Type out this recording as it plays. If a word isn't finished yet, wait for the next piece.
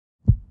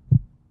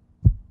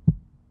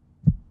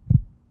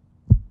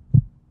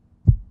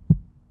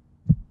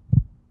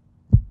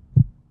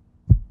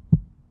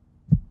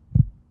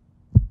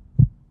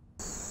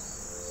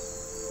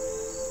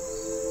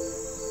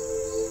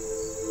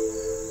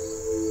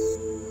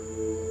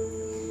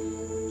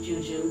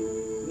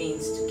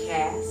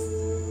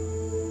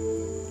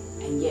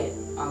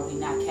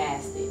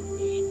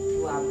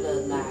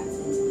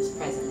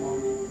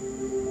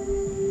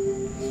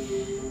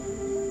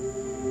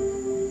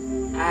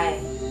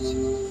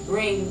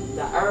bring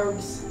the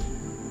herbs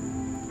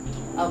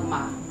of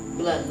my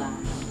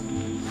bloodline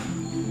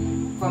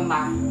from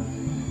my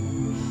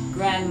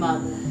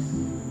grandmother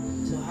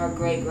to her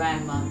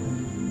great-grandmother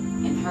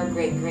and her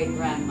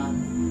great-great-grandmother,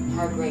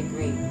 her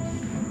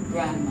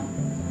great-great-grandmother.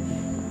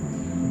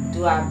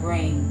 Do I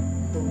bring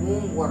the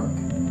womb work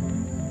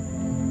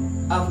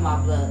of my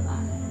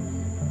bloodline,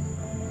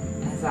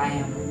 as I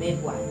am a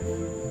midwife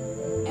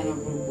and a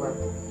root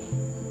worker.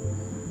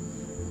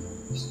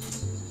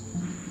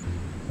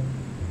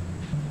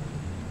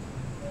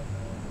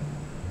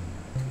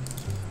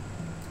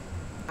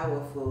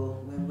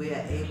 Powerful when we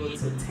are able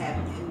to tap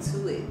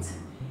into it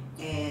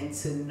and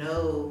to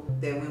know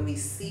that when we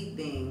see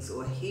things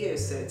or hear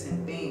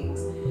certain things,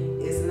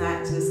 it's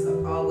not just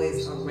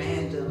always a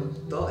random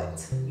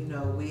thought. You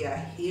know, we are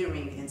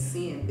hearing and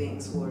seeing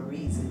things for a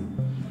reason.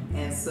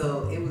 And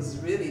so it was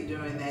really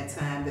during that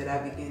time that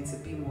I began to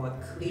be more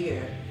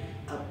clear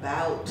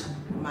about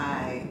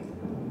my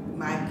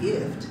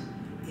gift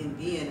in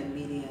being a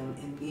medium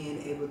and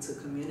being able to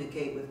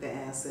communicate with the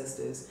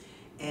ancestors,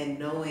 and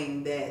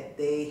knowing that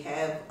they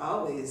have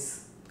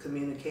always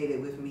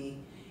communicated with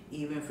me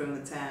even from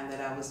the time that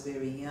I was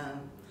very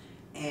young,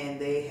 and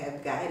they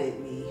have guided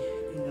me,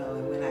 you know,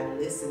 and when I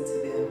listen to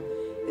them,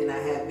 then I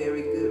have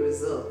very good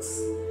results.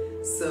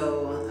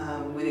 So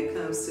when it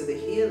comes to the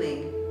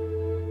healing,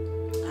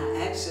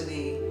 I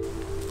actually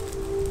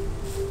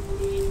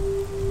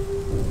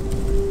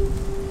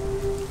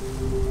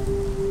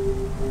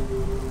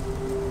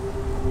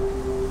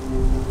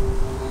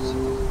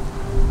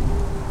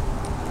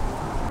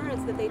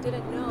that they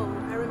didn't know.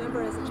 I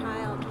remember as a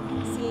child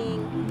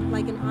seeing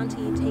like an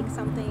auntie take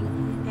something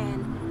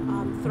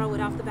and throw it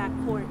off the back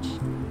porch,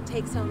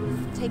 take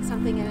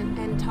something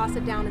and toss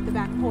it down at the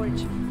back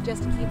porch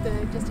just to keep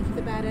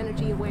the bad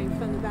energy away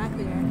from the back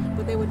there.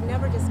 But they would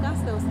never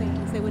discuss those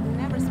things. They would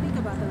never speak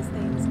about those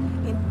things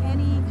in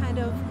any kind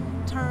of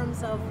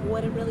terms of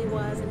what it really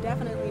was, and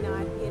definitely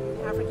not in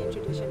African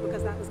tradition,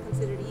 because that was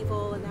considered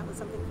evil and that was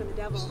something from the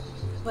devil.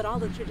 But all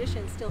the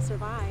traditions still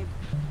survived.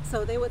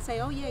 So they would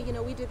say, oh yeah, you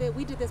know, we did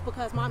this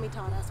because mommy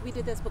taught us. We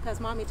did this because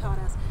mommy taught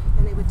us.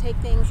 And they would take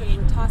things and they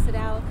would toss it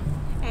out,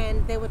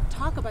 and they would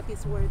talk about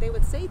these words. They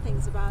would say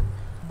things about,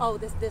 oh,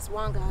 this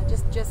Wanga,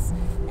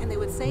 and they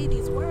would say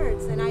these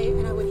words, and I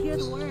would hear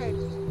the word,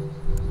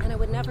 and I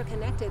would never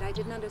connect it. I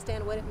didn't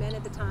understand what it meant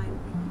at the time.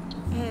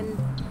 And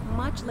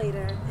much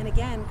later, and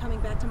again, coming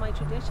back to my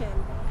tradition,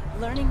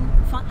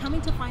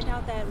 coming to find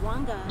out that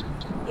Wanga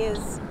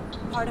is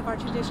part of our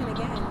tradition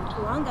again.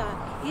 Wanga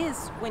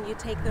is when you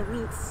take the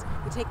roots,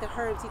 you take the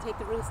herbs, you take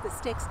the roots, the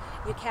sticks,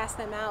 you cast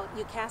them out,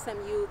 you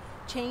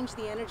change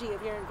the energy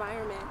of your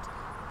environment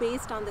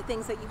based on the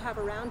things that you have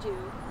around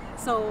you.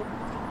 So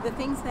the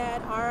things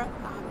that our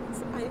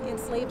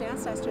enslaved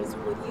ancestors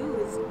would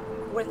use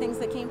were things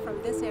that came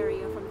from this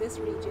area, from this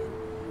region.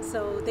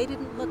 So they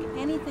didn't look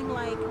anything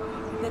like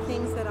the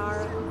things that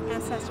our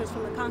ancestors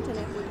from the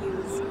continent would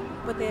use,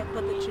 but the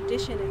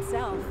tradition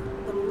itself,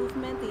 the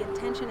movement, the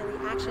intention, and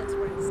the actions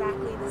were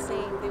exactly the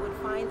same. They would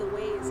find the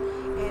ways,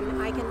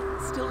 and I can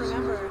still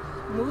remember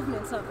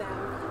movements of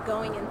them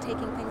going and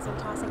taking things and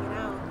tossing it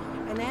out.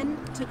 And then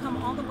to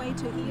come all the way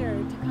to here,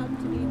 to come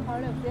to be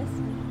part of this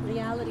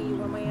reality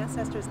where my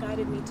ancestors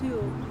guided me to,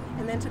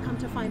 and then to come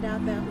to find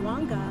out that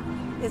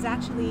Wanga is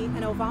actually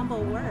an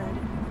Ovambo word.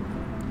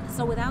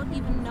 So without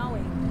even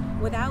knowing,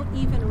 without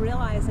even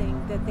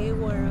realizing that they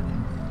were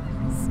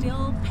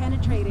still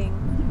penetrating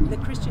the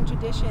Christian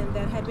tradition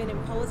that had been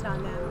imposed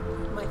on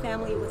them, my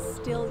family was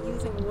still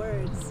using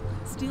words,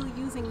 still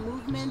using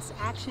movements,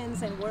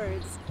 actions, and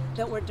words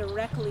that were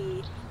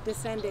directly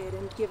descended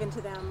and given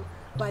to them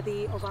by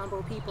the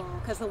Ovambo people.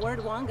 Because the word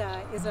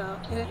Wanga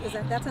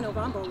that's an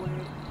Ovambo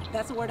word.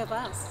 That's a word of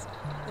us.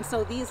 And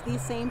so these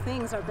same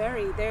things are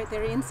buried.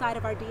 They're inside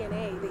of our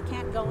DNA. They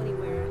can't go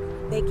anywhere.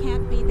 They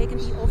can be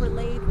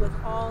overlaid with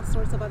all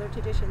sorts of other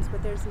traditions,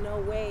 but there's no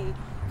way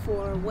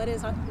for what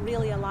is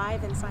really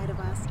alive inside of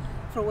us,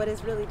 for what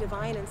is really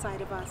divine inside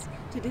of us,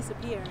 to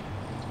disappear.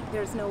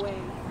 There's no way.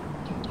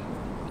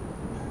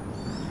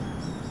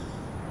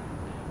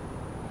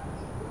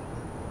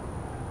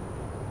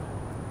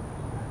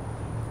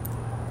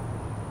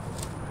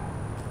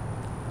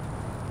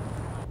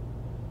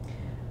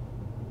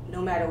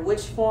 No matter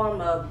which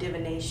form of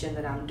divination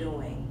that I'm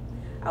doing,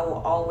 I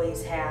will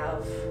always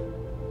have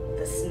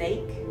the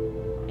snake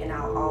and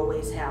I'll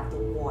always have the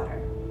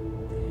water.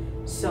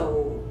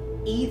 So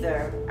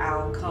either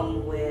I'll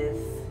come with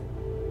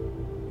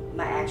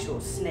my actual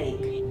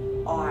snake,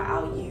 or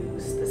I'll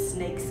use the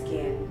snake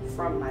skin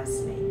from my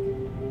snake,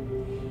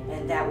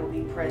 and that will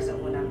be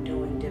present when I'm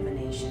doing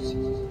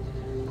divination.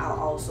 I'll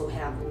also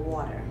have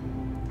water.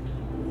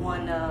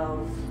 One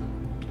of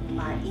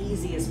my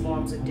easiest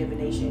forms of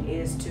divination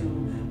is to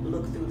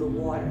look through the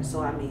water.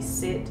 So I may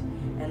sit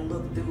and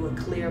look through a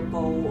clear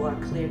bowl or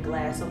a clear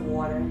glass of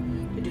water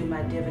to do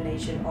my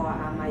divination, or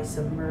I might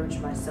submerge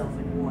myself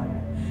in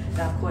water.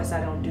 Now, of course,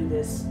 I don't do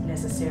this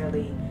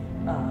necessarily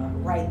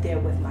right there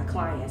with my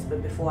clients,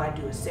 but before I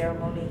do a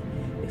ceremony,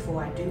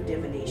 before I do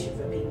divination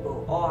for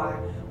people, or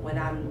when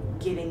I'm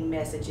getting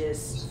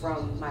messages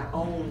from my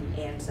own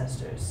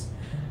ancestors,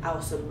 I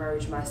will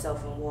submerge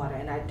myself in water,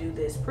 and I do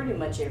this pretty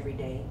much every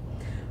day.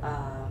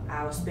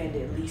 I'll spend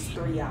at least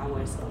 3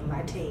 hours of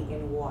my day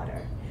in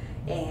water.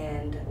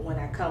 And when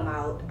I come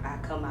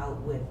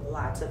out with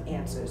lots of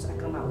answers. I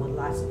come out with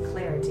lots of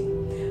clarity.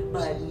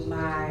 But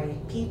my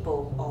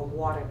people are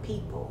water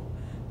people.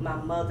 My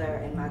mother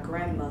and my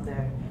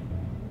grandmother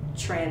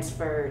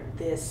transferred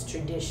this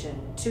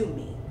tradition to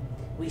me.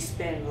 We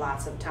spend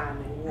lots of time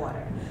in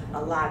water.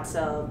 Lots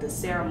of the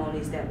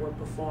ceremonies that were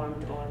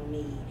performed on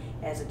me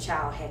as a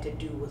child had to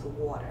do with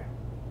water.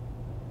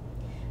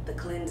 The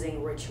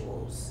cleansing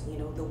rituals, you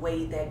know, the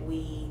way that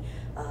we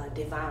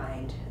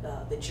divined,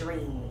 the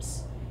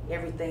dreams,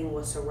 everything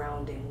was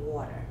surrounding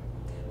water.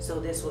 So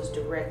this was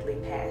directly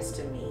passed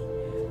to me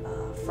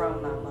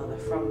from my mother,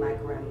 from my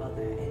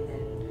grandmother, and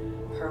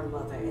then her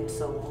mother, and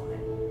so on.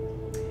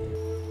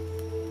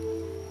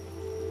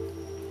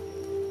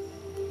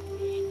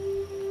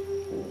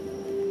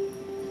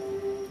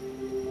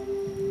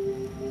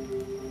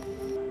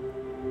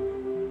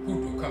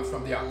 Hoodoo comes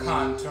from the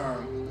Akan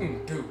term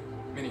Undu,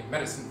 meaning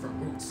medicine from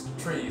roots,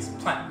 trees,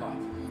 plant life.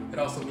 It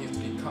also means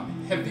to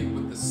become heavy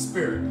with the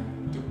spirit,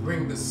 to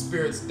bring the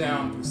spirits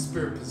down through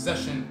spirit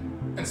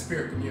possession and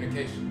spirit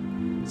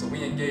communication. So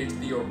we engage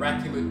the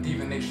oracular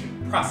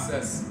divination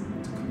process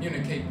to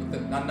communicate with the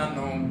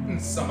Nanano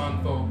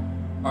Nsamanfo,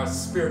 our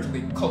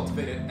spiritually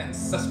cultivated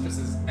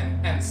ancestresses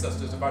and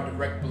ancestors of our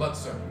direct blood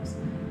circles,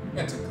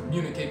 and to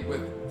communicate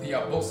with the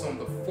Abosom,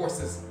 the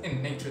forces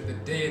in nature, the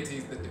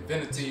deities, the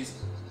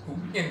divinities who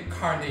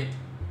incarnate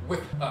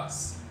with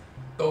us.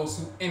 Those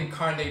who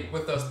incarnate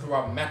with us through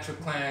our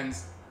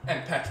matriclans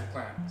and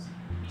patriclans.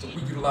 So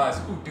we utilize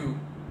Hoodoo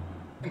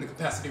in the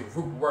capacity of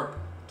root work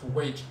to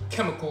wage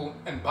chemical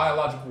and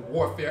biological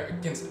warfare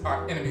against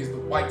our enemies, the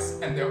whites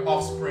and their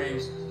offspring,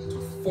 to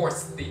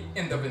force the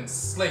end of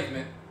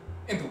enslavement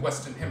in the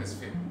Western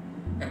Hemisphere.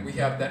 And we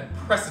have that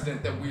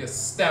precedent that we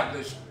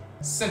established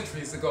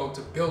centuries ago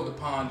to build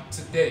upon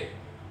today,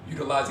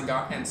 utilizing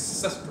our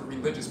ancestral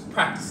religious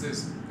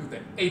practices through the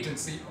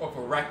agency of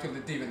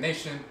oracular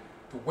divination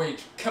to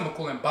wage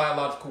chemical and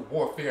biological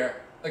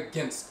warfare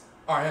against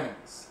our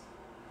enemies.